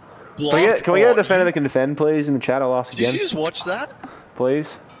 Oh. Block. Can we get a defender that can defend, please, in the chat? I'll ask Did again. you just watch that?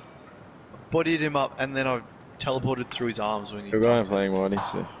 Please. Bodied him up, and then I teleported through his arms when he. We're going playing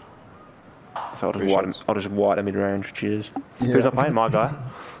Whitey, so. So I'll just white a mid-range. Cheers. Yeah. Who's not playing? My guy.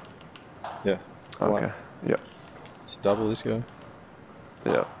 Yeah. Okay. White. Yep. Let's double this guy.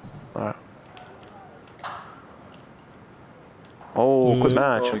 Yep. Alright. Oh, quick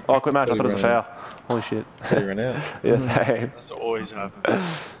match. Oh, quick match. I thought it was a foul. Holy shit. So you ran out. Yeah, same. That's what always happens.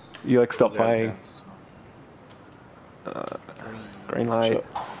 You like stop Goes out of playing. bounds. Green light.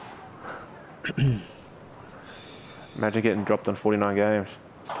 Imagine getting dropped on 49 games.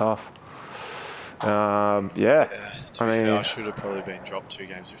 It's tough. Yeah. Yeah, to be I mean, fair, I should have probably been dropped 2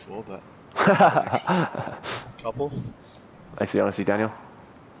 games before, but couple. Thanks for the honesty, Daniel.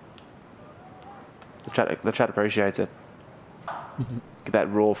 The chat appreciates it. Get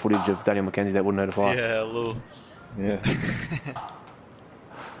that raw footage of Daniel McKenzie that wouldn't hurt a fly. Yeah, a little. Yeah.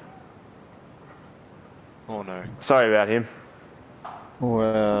 Oh no. Sorry about him.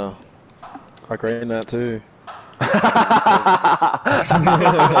 Wow. I green that too.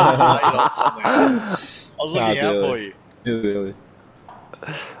 I was looking out for you. Really.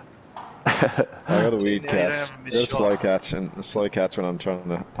 I got a weird Now you don't catch. have a I missed got a shot. slow catch, and a slow catch when I'm trying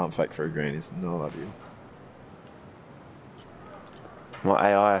to pump fake for a green is not ideal. My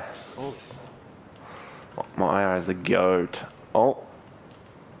AI. Oh, My AI is the goat. Oh.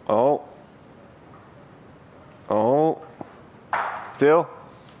 Oh. Oh. Still.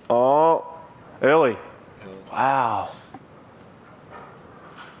 Oh. Early. Wow.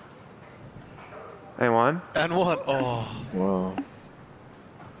 Anyone? and one. Oh, Wow.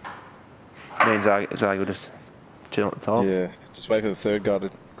 Me and Zag will just chill at the top. Yeah. Just wait for the third guy to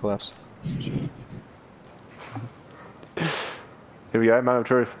collapse. Here we go, moment of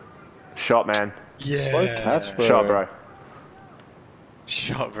truth. Shot, man. yeah. Slow catch, bro. Shot, bro.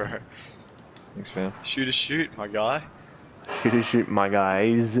 Shot, bro. Thanks, fam. Shoot, my guy. Shoot, my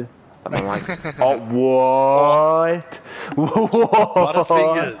guys. And I'm like, oh, what? What?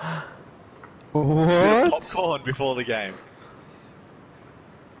 Butterfingers. Bit of What? popcorn before the game.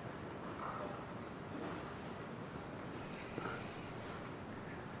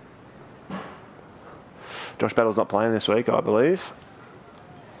 Josh Battle's not playing this week, I believe.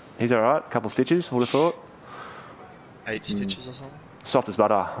 He's alright, couple stitches, would have thought. 8 stitches or something. Soft as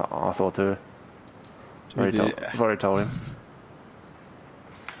butter, I thought too. I've already told him.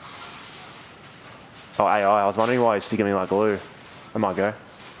 Oh, AI, I was wondering why he's sticking me like glue. I might go.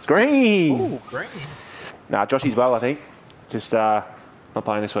 It's green! Ooh, great. Nah, Joshy's well, I think. Just not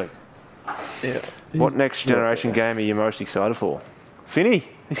playing this week. Yeah. What next generation game are you most excited for? Finny,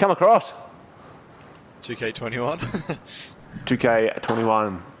 he's come across. 2K21.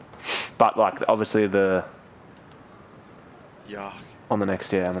 2K21. But like obviously Yuck. on the next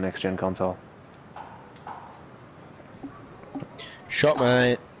gen console. Shot,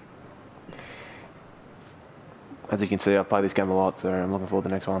 mate. As you can see, I've played this game a lot, so I'm looking forward to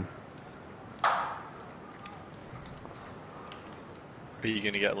the next one. Are you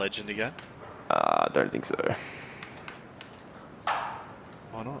going to get Legend again? I don't think so.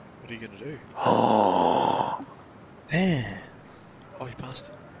 Why not? What are you going to do? Oh, Damn. Oh, you passed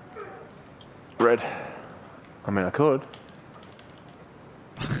it. red. I mean, I could.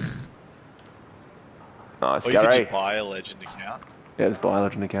 Nice, Or you could Gary. just buy a Legend account. Yeah, just buy a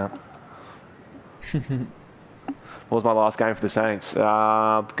Legend account. What was my last game for the Saints?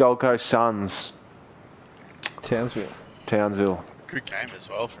 Gold Coast Suns. Townsville. Good game as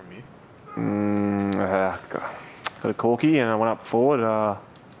well from you. Got a corky and I went up forward.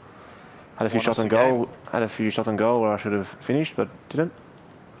 Had a few Won shots us on the goal. game. Had a few shots on goal where I should have finished, but didn't.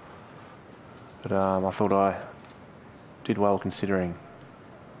 But I thought I did well considering.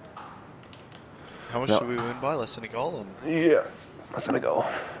 How much No. did we win by? Less than a goal? Yeah, that's not a goal.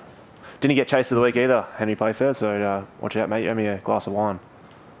 Didn't get chase of the week either, Henry Playfair. So watch out, mate. You owe me a glass of wine.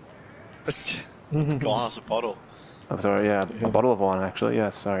 And glass, a bottle. I'm sorry, yeah, a bottle of wine actually. Yeah,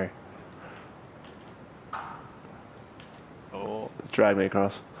 sorry. Oh, Drag me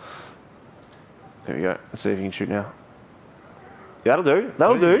across. There we go. Let's see if you can shoot now. Yeah, that'll do.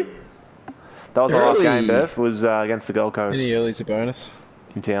 That'll do. That was my last Early. game, Bev. Was against the Gold Coast Any early's a bonus.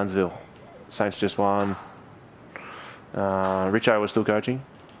 in Townsville. Saints just won. Richo was still coaching.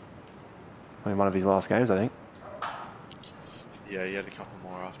 I mean, one of his last games, I think. Yeah, he had a couple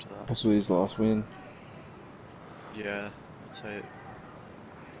more after that. Possibly his last win. Yeah, I'd say it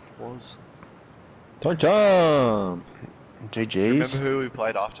was. Don't jump! Do you remember GG's. who we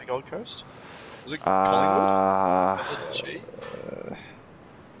played after Gold Coast? Was it Collingwood? Remember G?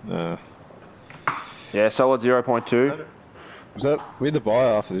 No. Yeah, solid 0.2. Was that, we had the buy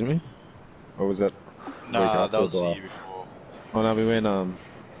after, didn't we? Or was that week Nah, after that was the the buy? year before. Oh no, we went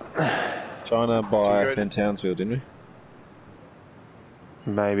China Did we by go to- then Townsville, didn't we?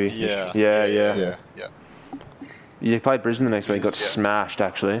 Maybe. Yeah. Yeah. Yeah. You played Brisbane the next week, got Yeah. smashed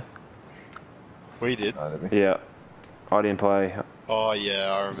actually. We did. No, didn't we? Yeah. I didn't play. Oh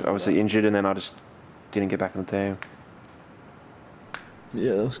yeah, I I was remember obviously that. injured and then I just didn't get back in the team.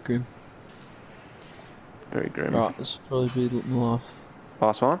 Yeah, that was good. Very grim. Right, this will probably be the last.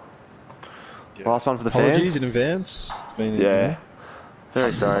 Last one? Yeah. Last one for the Apologies fans? in advance. It's been Yeah.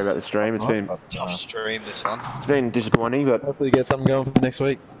 Very sorry about the stream. It's been Tough stream this one. disappointing, but hopefully get something going for next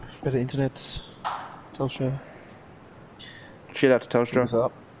week. Better internet. Telstra. shit out to Hook us Telstra.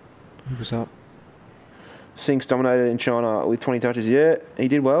 up. Hook us up. Sinks dominated in China with 20 touches. Yeah, he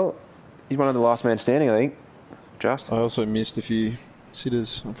did well. He's one of the last man standing, I think. Just. I also missed a few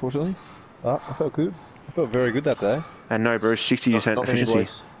sitters, unfortunately. But I felt good. I felt very good that day. And no, Bruce, 60% Not many efficiency.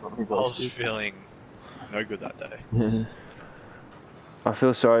 blokes. Not many I blokes was feeling no good that day. did. I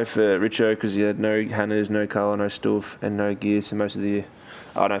feel sorry for Richo because he had no Hannahs, no Carl, no Stoof, and no gears for most of the year.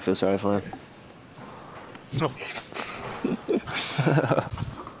 I don't feel sorry for him.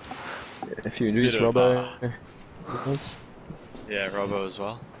 A few injuries, Bit of, Robbo. Yeah, Robbo as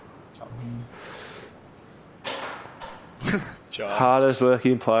well. Charge. Hardest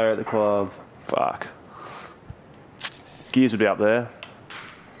working player at the club. Fuck. Gears would be up there.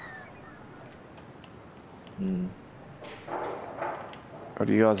 Mm. What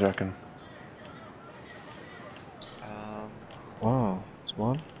do you guys reckon? Wow, it's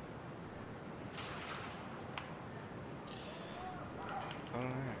one. I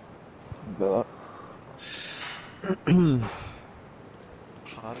don't know. But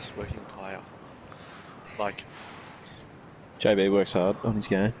Hardest working player. Like, JB works hard on his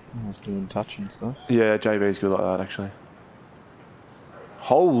game. He's doing touch and stuff. Yeah, JB's good like that, actually.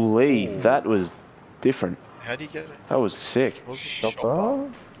 Holy, that was different. how do you get it? That was sick. Was it Shopper?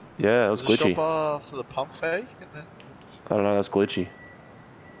 Shopper? Yeah, it was Was it glitchy. Shopper for the pump fake? And then, I don't know, that's glitchy.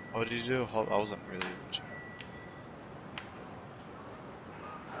 what did you do? I wasn't really watching.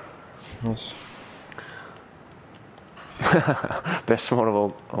 Nice. Best spot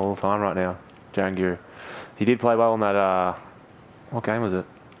of all time right now, Jaron Guru. He did play well on that, what game was it?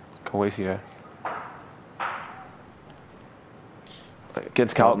 A couple weeks ago.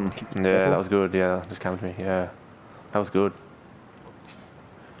 Against Carlton. Yeah, that was good. Yeah, just came to me. Yeah, that was good.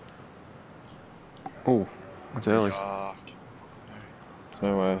 Oh, that's early. Yuck. There's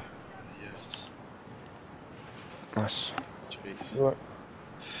no way. Yes. Nice. Jeez.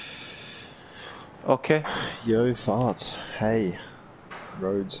 Okay. Yo, farts. Hey.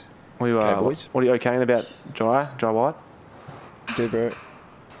 Roads. We Okay, boys. what are you okaying about Jai White? Dead, bro.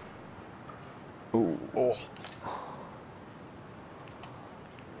 Ooh. Oh.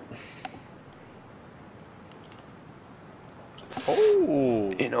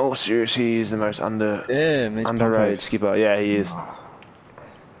 Oh. In all seriousness, he is the most Damn, these underrated pumpers. skipper. Yeah, he is.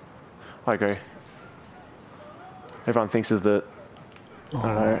 I agree. Everyone thinks of the, I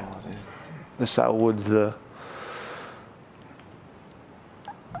don't know, the Salwoods, the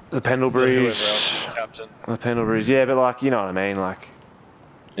Whoever Pendlebury's, else is captain. the Pendlebury's. Yeah, but like, you know what I mean. Like,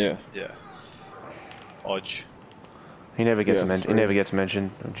 Yeah. Yeah. Odge. he never gets Yeah, mentioned. He three. never gets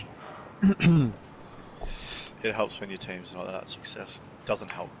mentioned. It helps when your team's not that successful. It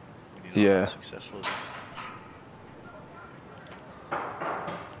doesn't help when you're not Yeah. that successful as a team.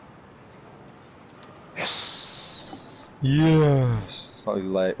 Yes. Yes. Slightly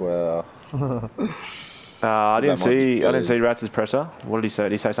late. Well. I didn't That might be see. I didn't good. see Ratz's presser. What did he say?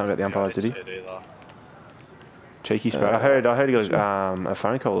 Did he say something about the Yeah, I umpires? Did didn't he? see it either. Cheeky spray. I heard he got a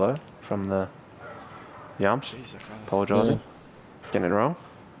phone call though from the Yumps, Jeez, okay. apologising, getting it wrong.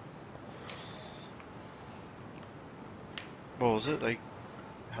 What was it? They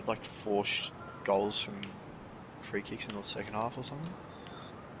had like 4 goals from free kicks in the second half or something?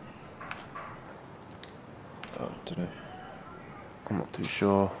 Oh, don't know. I'm not too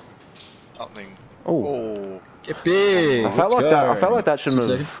sure. Something. Oh, Oh. Get big. I felt like that. I felt like that shouldn't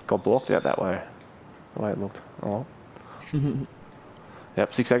 6 have got blocked out that way. The way it looked. Oh well.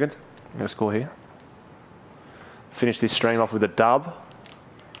 Yep, 6 seconds. I'm gonna score here. Finish this stream off with a dub,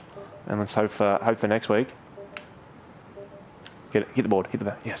 and let's hope for next week. Hit the board. Hit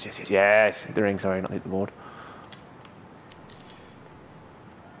the yes. Hit the ring. Sorry, not hit the board.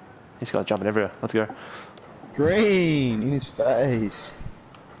 This guy's jumping everywhere. Let's go. Green in his face.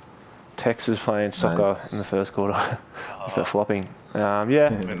 Texas playing soccer Nice. in the first quarter. With the Oh, flopping. Yeah.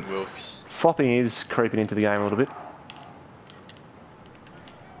 when Wilkes. Flopping is creeping into the game a little bit.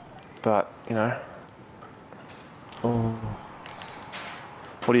 But, you know, Oh.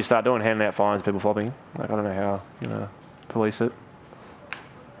 what do you start doing? Handing out fines, people flopping? Like, I don't know how, you know, police it.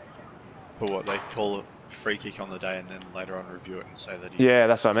 For what they call it free kick on the day and then later on review it and say that Yeah,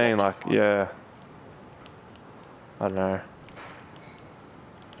 that's what I mean. Like, flopped it. yeah. I don't know.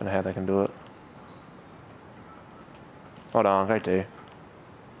 Don't know how they can do it. Hold on, great D.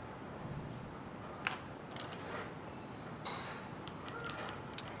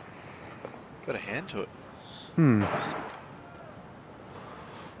 Got a hand to it.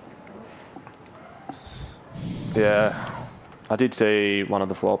 Yeah. I did see one of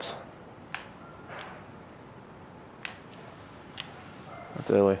the flops.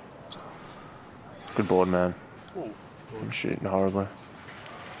 That's early. Good board, man. Ooh. I'm shooting horribly.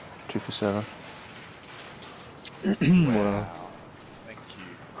 2 for 7. Wow. Thank you.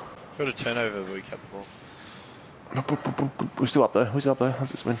 Got a turnover, but we kept the ball. We're still up there. We're still up there.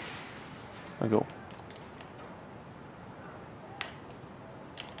 Let's just win. No goal.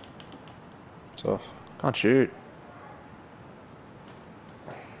 Tough. Can't shoot.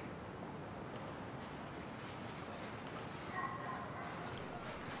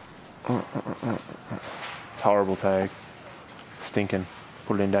 It's horrible tag. Stinking.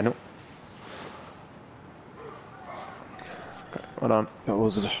 Put it in, Daniel. Well done. That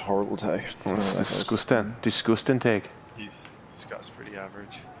was a horrible take. It's disgusting. Disgusting tag. He's discussed pretty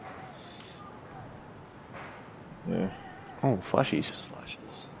average. Yeah. Oh, flashies. Just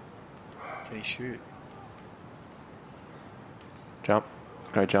slashes. Can he shoot? Jump.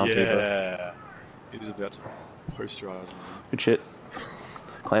 Great jump. Keeper. Yeah. He was about to posterize me. Good shit.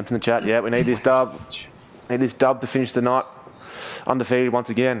 Clamps in the chat. Yeah, we need this dub. Need this dub to finish the night undefeated once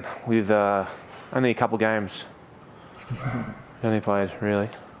again with only a couple games. Only played, really.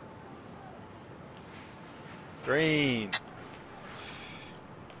 Green.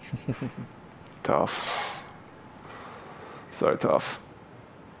 Tough. So tough.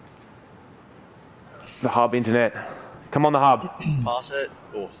 The hub internet. Come on, the hub. Pass it.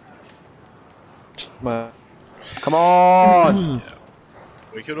 Oh, Come on! yeah.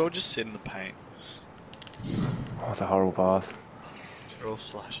 We could all just sit in the paint. Oh, that's a horrible pass. They're all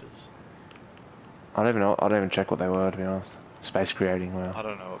slashes. I don't even know. I don't even check what they were, to be honest. Space creating. Well, I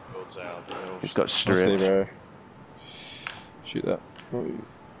don't know what builds they are, but they're all he's got Steve, stripped. bro. Shoot that. Oh,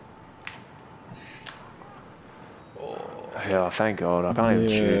 Yeah, thank God. I can't even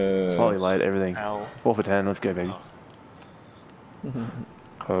shoot. Yes. Slightly late, everything. Ow. 4 for 10. Let's go, baby. Oh.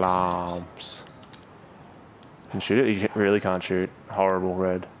 Clamps. Can shoot it? You really can't shoot. Horrible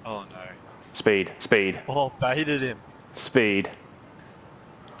red. Oh no. Speed. Speed. Oh, baited him. Speed.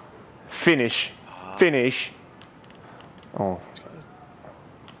 Finish. Ah. Finish. Oh, This guy-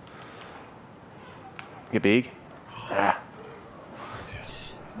 get big. Ah.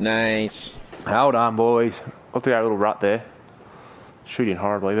 Yes. Nice. Hold on, boys. Look at our little rut there. Shooting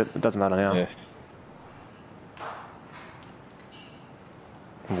horribly, but it doesn't matter now. Yeah.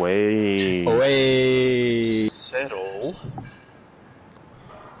 Way. Away. Settle.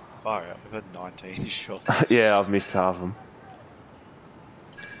 Far out. We've had 19 shots. Yeah, I've missed half of them.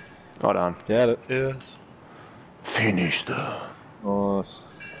 Hold on. Got it. Yes. Finish the. Nice.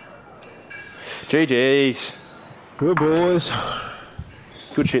 GG's. Good boys.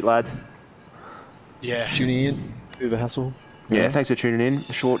 Good shit, lad. Yeah. Tuning in. Bit of a hassle. Yeah, thanks for tuning in.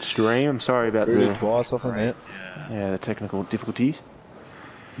 A short stream. I'm sorry about Booted the twice off the net. Yeah. the technical difficulties.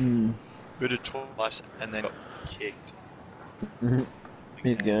 Booted twice and then got kicked.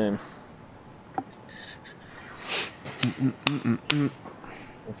 Mid game.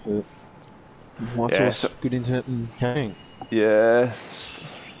 That's it. White Yeah, sauce, good internet and hang. Yeah,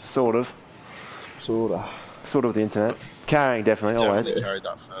 sort of. Sorta. Sort of with the internet. Carrying, definitely, always. Definitely carried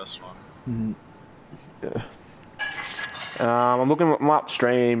that first one. Yeah. I'm looking at my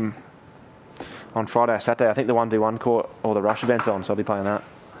upstream on Friday or Saturday. I think the 1v1 court or the rush event's on, so I'll be playing that.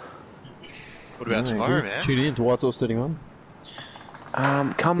 What about Yeah, tomorrow, good. man? Tune in to White Sauce 31.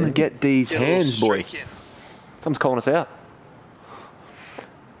 Come and get these Get a little hands, boy. streak in. Someone's calling us out.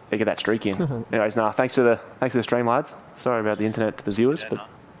 They get that streak in. Anyways, thanks for the stream, lads. Sorry about the internet to the viewers, Yeah, but no.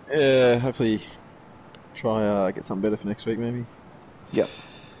 Yeah, hopefully try get something better for next week maybe. yep.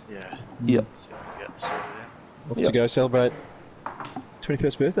 Yeah. Yep. See if we can get sorted out. Off Yep. to go celebrate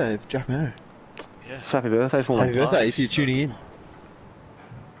 21st birthday of Jack Marrow. Yeah. So happy birthday for Happy me. birthday if you're tuning in.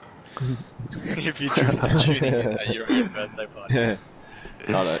 If you're tuning in at your own birthday party. Yeah.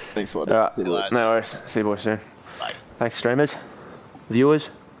 Righto. Thanks, Waddy. Alright, See you lads. later. no worries. See you boys soon. Bye. Thanks, streamers, viewers,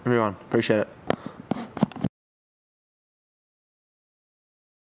 everyone. Appreciate it.